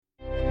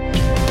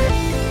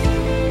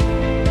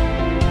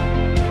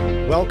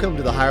Welcome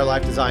to the Higher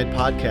Life Design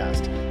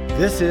Podcast.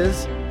 This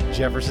is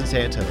Jefferson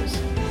Santos.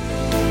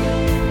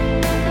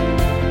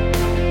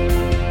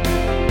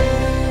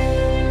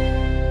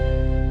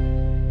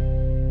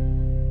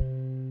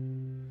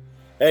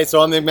 Hey,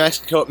 so I'm in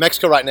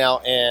Mexico right now,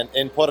 and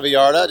in Puerto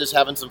Vallarta, just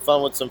having some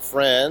fun with some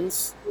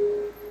friends.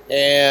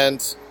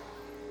 And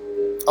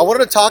I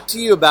wanted to talk to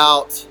you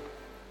about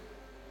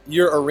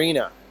your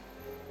arena.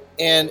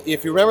 And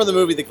if you remember the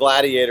movie The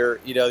Gladiator,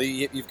 you know,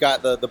 you've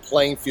got the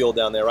playing field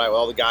down there, right? Where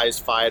all the guys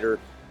fight, or,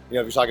 you know,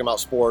 if you're talking about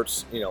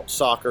sports, you know,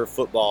 soccer,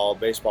 football,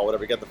 baseball,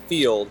 whatever, you got the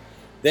field.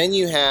 Then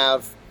you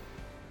have,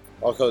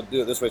 I'll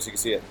do it this way so you can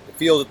see it. The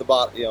field at the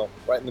bottom, you know,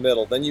 right in the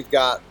middle. Then you've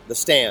got the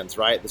stands,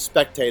 right? The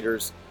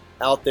spectators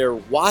out there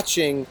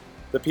watching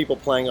the people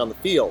playing on the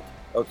field,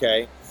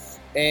 okay?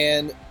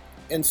 And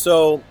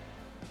so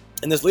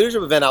in this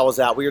leadership event I was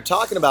at, we were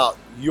talking about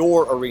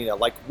your arena.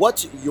 Like,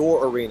 what's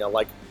your arena?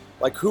 Like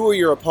who are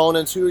your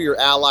opponents? Who are your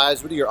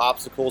allies? What are your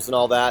obstacles and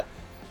all that?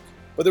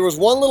 But there was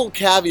one little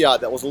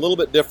caveat that was a little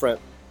bit different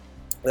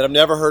that I've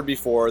never heard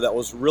before that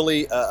was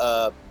really,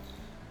 I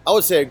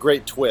would say, a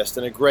great twist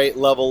and a great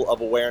level of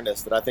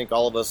awareness that I think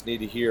all of us need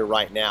to hear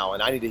right now,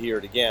 and I need to hear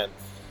it again,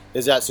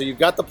 is that so you've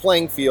got the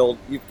playing field,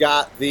 you've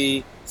got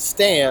the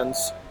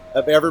stands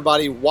of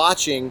everybody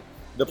watching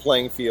the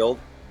playing field,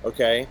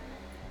 okay?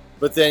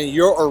 But then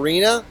your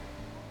arena,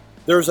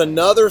 there's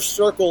another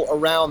circle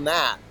around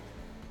that.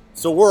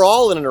 So we're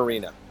all in an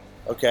arena,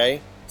 okay?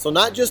 So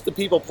not just the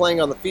people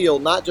playing on the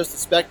field, not just the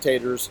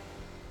spectators,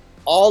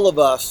 all of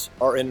us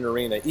are in an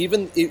arena.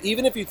 Even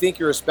if you think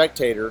you're a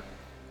spectator,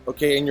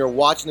 okay, and you're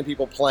watching the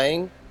people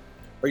playing,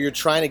 or you're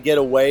trying to get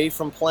away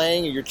from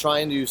playing, or you're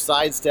trying to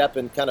sidestep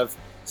and kind of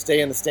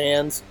stay in the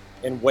stands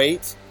and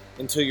wait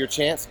until your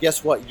chance,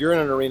 guess what? You're in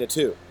an arena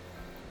too,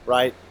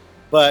 right?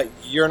 But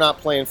you're not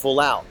playing full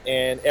out,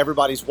 and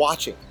everybody's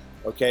watching,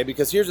 okay?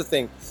 Because here's the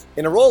thing.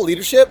 In a role of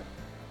leadership,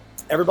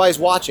 everybody's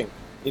watching,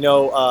 you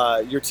know,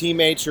 your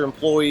teammates, your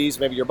employees,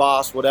 maybe your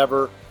boss,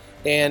 whatever.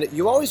 And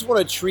you always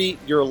want to treat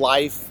your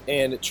life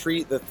and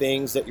treat the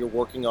things that you're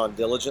working on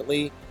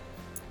diligently,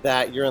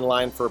 that you're in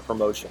line for a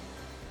promotion.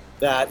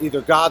 That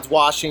either God's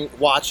watching,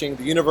 the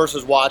universe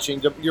is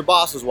watching, your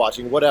boss is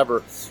watching,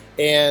 whatever.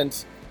 And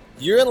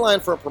you're in line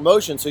for a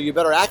promotion, so you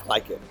better act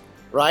like it,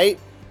 right?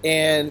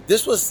 And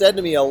this was said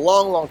to me a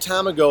long, long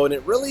time ago, and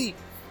it really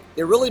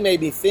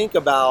made me think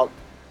about,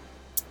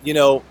 you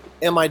know,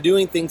 am I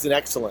doing things in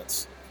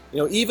excellence? You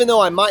know, even though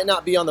I might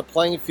not be on the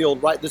playing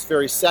field right this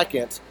very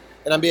second,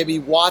 and I may be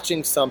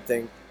watching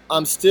something,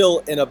 I'm still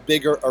in a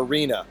bigger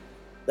arena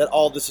that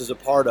all this is a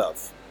part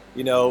of.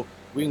 You know,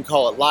 we can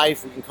call it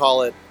life, we can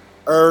call it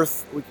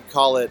earth, we can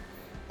call it,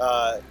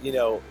 you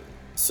know,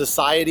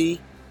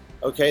 society,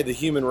 okay, the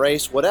human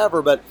race,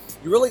 whatever, but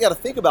you really got to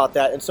think about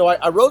that. And so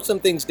I wrote some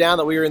things down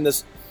that we were in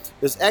this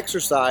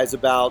exercise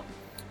about,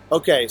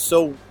 okay,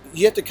 so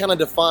you have to kind of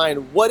define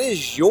what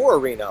is your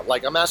arena.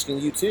 Like, I'm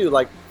asking you too,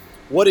 like,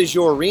 what is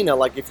your arena?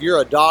 Like, if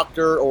you're a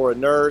doctor or a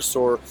nurse,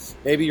 or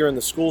maybe you're in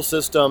the school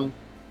system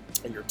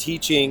and you're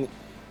teaching,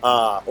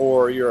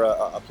 or you're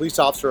a police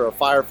officer or a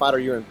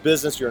firefighter, you're in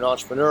business, you're an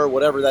entrepreneur,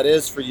 whatever that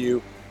is for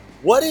you.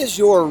 What is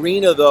your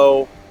arena,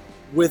 though,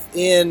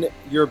 within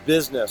your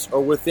business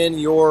or within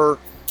your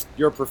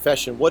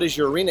profession? What is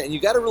your arena? And you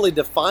got to really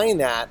define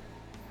that.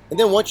 And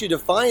then once you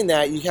define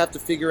that, you have to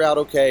figure out,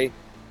 okay,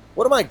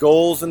 what are my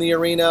goals in the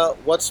arena?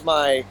 What's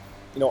my,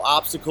 you know,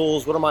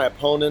 obstacles? What are my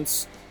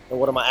opponents? And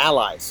what are my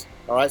allies?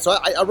 All right, so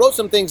I wrote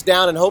some things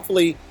down, and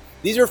hopefully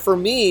these are for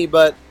me,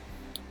 but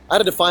I had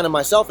to define them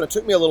myself, and it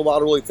took me a little while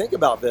to really think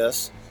about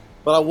this.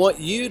 But I want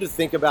you to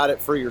think about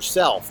it for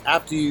yourself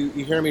after you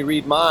hear me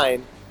read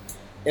mine.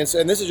 And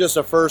this is just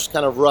a first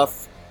kind of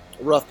rough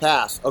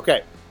pass.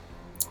 Okay,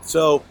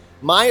 so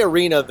my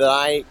arena that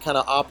I kind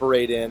of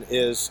operate in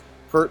is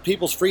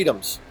people's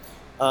freedoms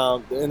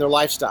in their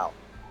lifestyle.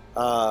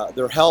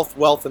 Their health,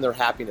 wealth, and their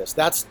happiness.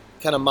 That's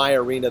kind of my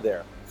arena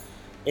there.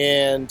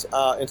 And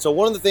so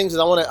one of the things is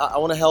I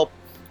want to help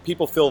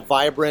people feel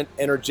vibrant,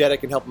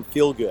 energetic, and help them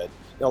feel good.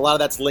 You know, a lot of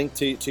that's linked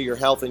to your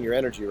health and your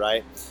energy,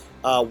 right?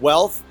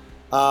 Wealth,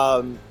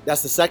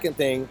 that's the second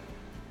thing,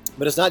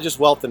 but it's not just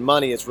wealth and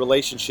money. It's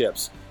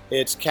relationships.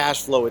 It's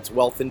cash flow. It's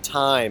wealth and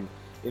time.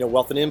 You know,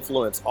 wealth and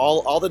influence.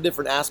 All the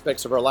different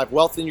aspects of our life.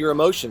 Wealth in your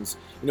emotions.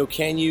 You know,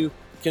 can you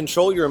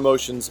control your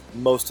emotions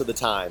most of the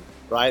time?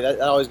 Right?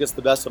 That always gets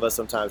the best of us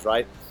sometimes,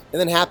 right?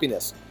 And then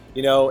happiness,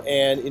 you know,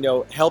 and, you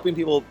know, helping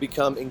people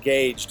become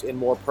engaged and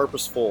more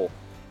purposeful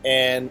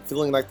and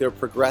feeling like they're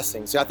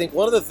progressing. So I think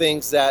one of the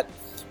things that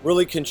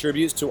really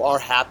contributes to our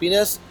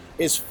happiness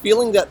is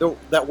feeling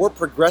that we're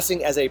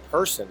progressing as a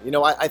person. You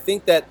know, I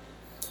think that,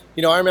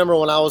 you know, I remember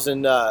when I was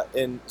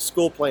in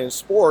school playing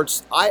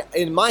sports,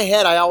 in my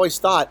head, I always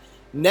thought,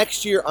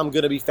 next year I'm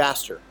going to be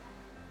faster.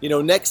 You know,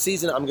 next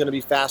season I'm going to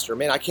be faster.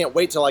 Man, I can't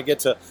wait till I get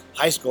to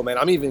high school, man.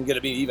 I'm even going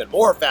to be even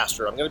more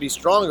faster. I'm going to be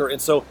stronger. And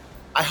so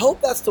I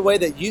hope that's the way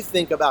that you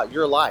think about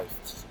your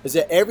life, is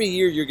that every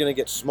year you're going to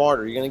get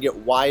smarter. You're going to get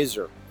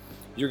wiser.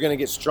 You're going to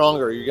get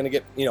stronger. You're going to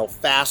get, you know,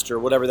 faster,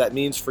 whatever that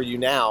means for you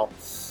now.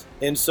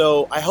 And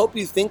so I hope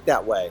you think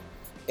that way.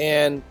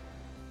 And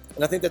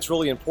I think that's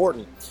really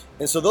important.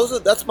 And so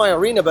that's my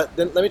arena. But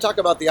then let me talk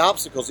about the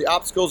obstacles. The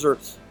obstacles are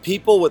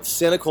people with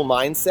cynical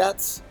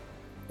mindsets,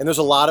 and there's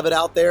a lot of it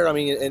out there. I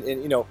mean, and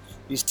you know,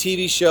 these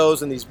TV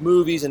shows and these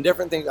movies and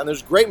different things. And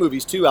there's great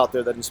movies too out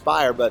there that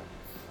inspire. But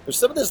there's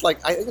some of this, like,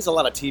 I think it's a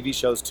lot of TV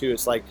shows too.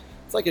 It's like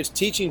it's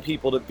teaching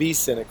people to be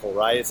cynical,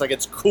 right? It's like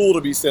it's cool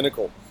to be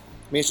cynical.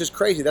 I mean, it's just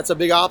crazy. That's a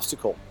big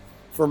obstacle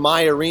for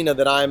my arena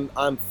that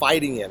I'm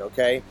fighting in.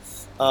 Okay,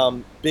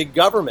 big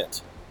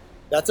government.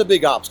 That's a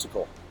big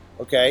obstacle.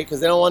 Okay, because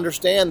they don't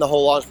understand the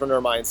whole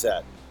entrepreneur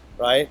mindset,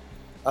 right?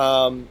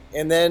 And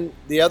then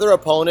the other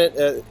opponent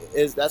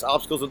that's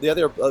obstacles. The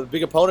other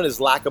big opponent is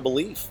lack of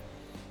belief.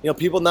 You know,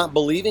 people not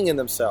believing in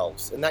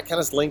themselves, and that kind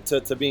of is linked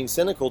to being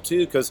cynical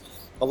too. Because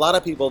a lot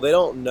of people, they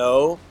don't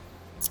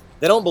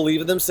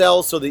believe in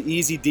themselves, so the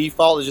easy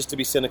default is just to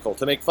be cynical,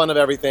 to make fun of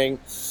everything,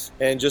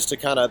 and just to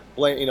kind of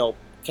blame, you know,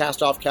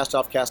 cast off.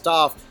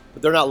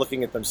 But they're not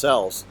looking at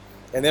themselves,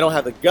 and they don't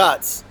have the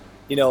guts,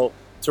 you know,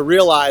 to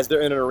realize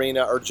they're in an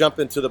arena or jump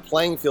into the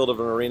playing field of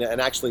an arena and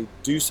actually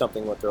do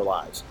something with their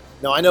lives.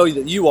 Now, I know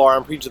that you are.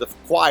 I'm preaching to the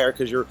choir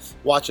because you're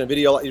watching a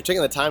video. You're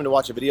taking the time to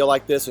watch a video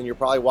like this, and you're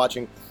probably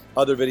watching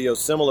other videos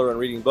similar and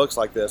reading books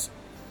like this.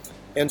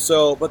 And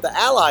so, but the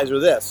allies are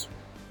this.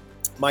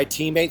 My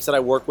teammates that I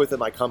work with at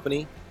my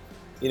company,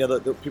 you know,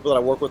 the people that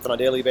I work with on a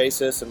daily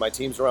basis and my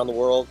teams around the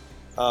world,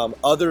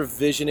 other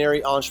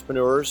visionary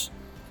entrepreneurs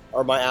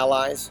are my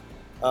allies,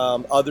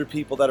 other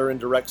people that are in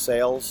direct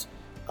sales,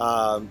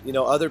 you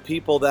know, other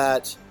people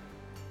that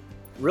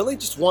really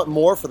just want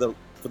more for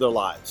their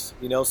lives,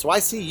 you know. So I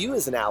see you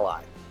as an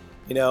ally,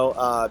 you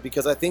know,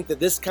 because I think that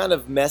this kind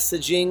of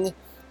messaging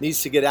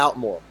needs to get out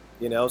more,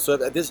 you know. So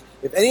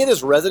if any of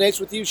this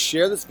resonates with you,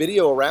 share this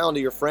video around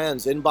to your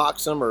friends,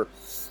 inbox them, or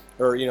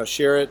you know,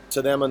 share it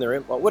to them on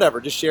their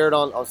whatever. Just share it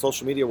on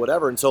social media,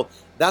 whatever. And so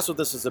that's what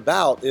this is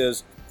about,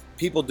 is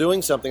people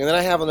doing something. And then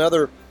I have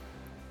another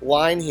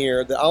line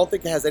here that I don't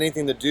think it has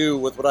anything to do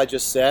with what I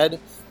just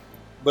said,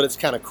 but it's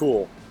kind of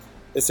cool.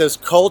 It says,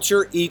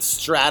 culture eats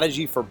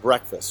strategy for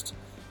breakfast,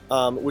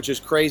 which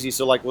is crazy.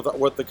 So like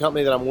with the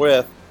company that I'm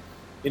with,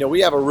 you know, we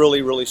have a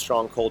really, really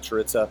strong culture.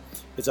 It's a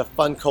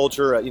fun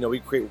culture. You know, we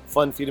create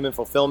fun, freedom, and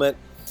fulfillment.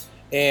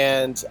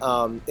 And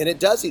it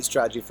does eat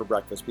strategy for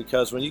breakfast,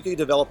 because when you can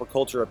develop a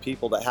culture of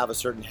people that have a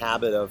certain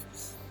habit of,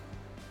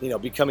 you know,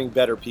 becoming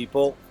better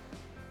people,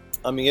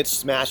 I mean, it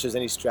smashes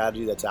any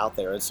strategy that's out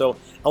there. And so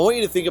I want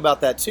you to think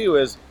about that too,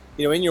 is,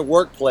 you know, in your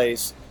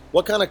workplace,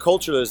 what kind of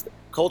culture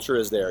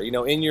is there? You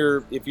know,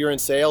 if you're in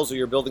sales or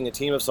you're building a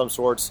team of some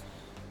sorts,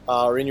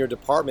 or in your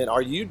department,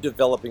 are you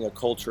developing a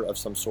culture of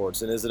some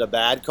sorts? And is it a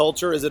bad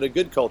culture? Is it a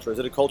good culture? Is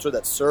it a culture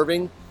that's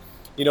serving,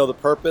 you know, the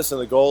purpose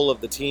and the goal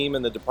of the team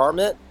and the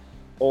department,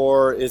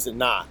 or is it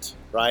not,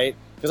 right?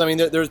 Because I mean,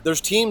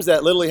 there's teams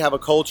that literally have a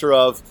culture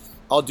of,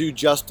 I'll do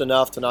just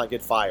enough to not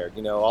get fired.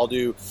 You know,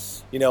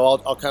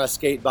 I'll kind of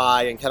skate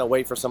by and kind of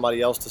wait for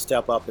somebody else to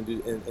step up and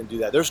do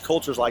that. There's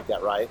cultures like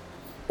that, right?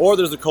 Or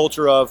there's a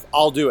culture of,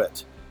 I'll do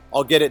it.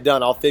 I'll get it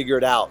done. I'll figure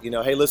it out. You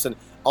know, hey, listen,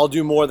 I'll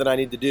do more than I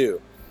need to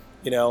do.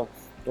 You know,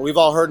 we've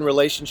all heard in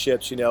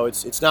relationships, you know,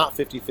 it's not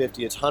 50-50.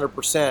 It's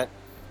 100%.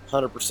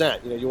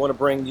 You know, you want to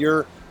bring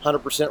your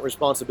 100%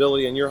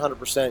 responsibility and your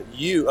 100%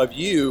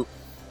 you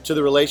to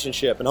the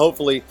relationship. And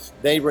hopefully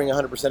they bring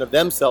 100% of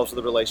themselves to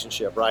the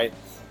relationship, right?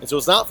 And so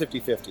it's not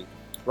 50-50,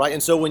 right?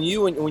 And so when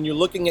you're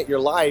looking at your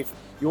life,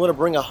 you want to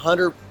bring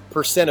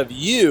 100% of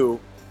you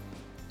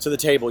to the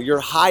table, your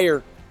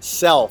higher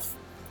self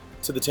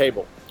to the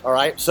table, all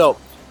right? So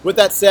with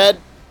that said,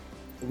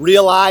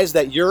 realize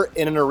that you're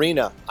in an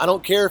arena. I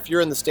don't care if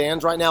you're in the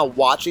stands right now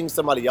watching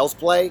somebody else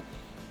play,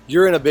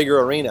 you're in a bigger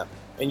arena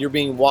and you're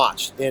being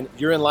watched and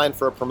you're in line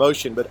for a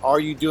promotion, but are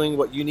you doing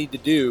what you need to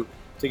do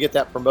to get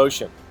that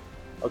promotion?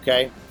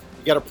 Okay?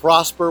 You got to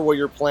prosper where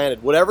you're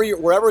planted.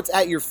 Wherever it's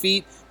at your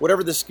feet,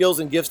 whatever the skills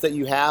and gifts that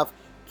you have,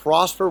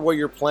 prosper where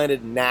you're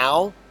planted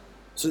now,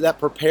 so that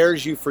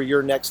prepares you for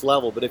your next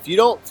level. But if you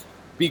don't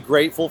be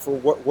grateful for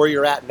where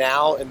you're at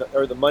now,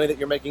 or the money that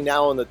you're making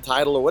now, and the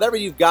title, or whatever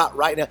you've got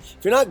right now, if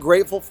you're not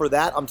grateful for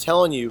that, I'm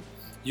telling you,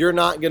 you're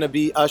not going to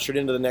be ushered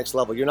into the next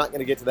level. You're not going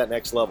to get to that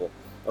next level.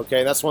 Okay,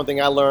 and that's one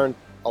thing I learned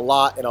a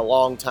lot and a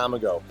long time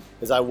ago,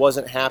 is I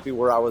wasn't happy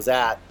where I was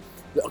at.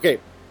 Okay,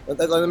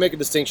 let me make a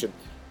distinction.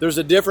 There's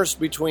a difference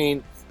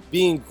between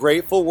being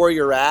grateful where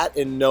you're at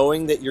and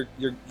knowing that you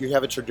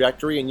have a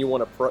trajectory and you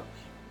want to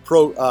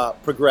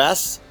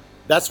progress.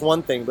 That's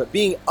one thing. But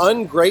being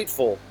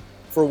ungrateful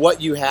for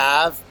what you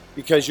have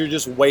because you're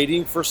just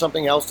waiting for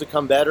something else to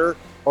come better,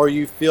 or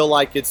you feel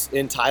like it's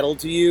entitled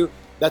to you,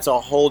 that's a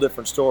whole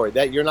different story.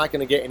 That you're not going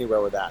to get anywhere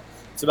with that.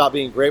 It's about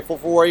being grateful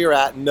for where you're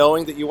at,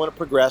 knowing that you want to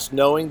progress,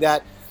 knowing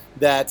that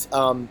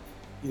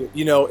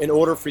you know, in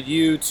order for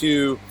you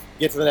to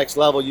get to the next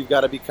level, you've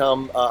got to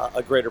become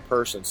a greater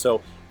person.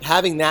 So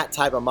having that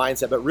type of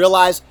mindset, but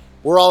realize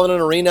we're all in an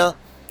arena,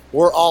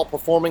 we're all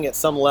performing at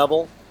some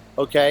level,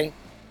 okay?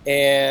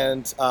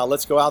 And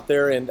let's go out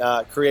there and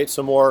create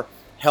some more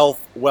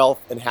health,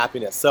 wealth, and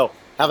happiness. So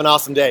have an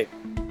awesome day.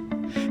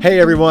 Hey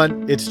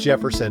everyone, it's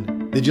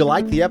Jefferson. Did you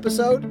like the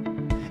episode?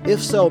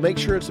 If so, make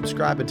sure to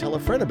subscribe and tell a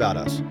friend about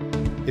us.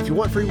 If you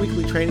want free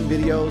weekly training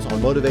videos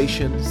on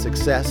motivation,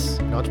 success,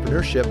 and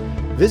entrepreneurship,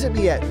 visit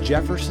me at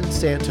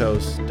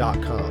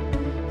jeffersonsantos.com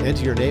and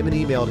enter your name and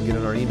email to get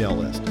on our email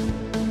list.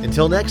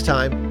 Until next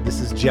time,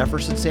 this is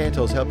Jefferson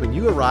Santos helping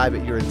you arrive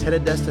at your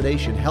intended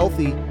destination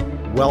healthy,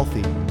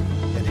 wealthy,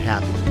 and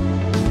happy.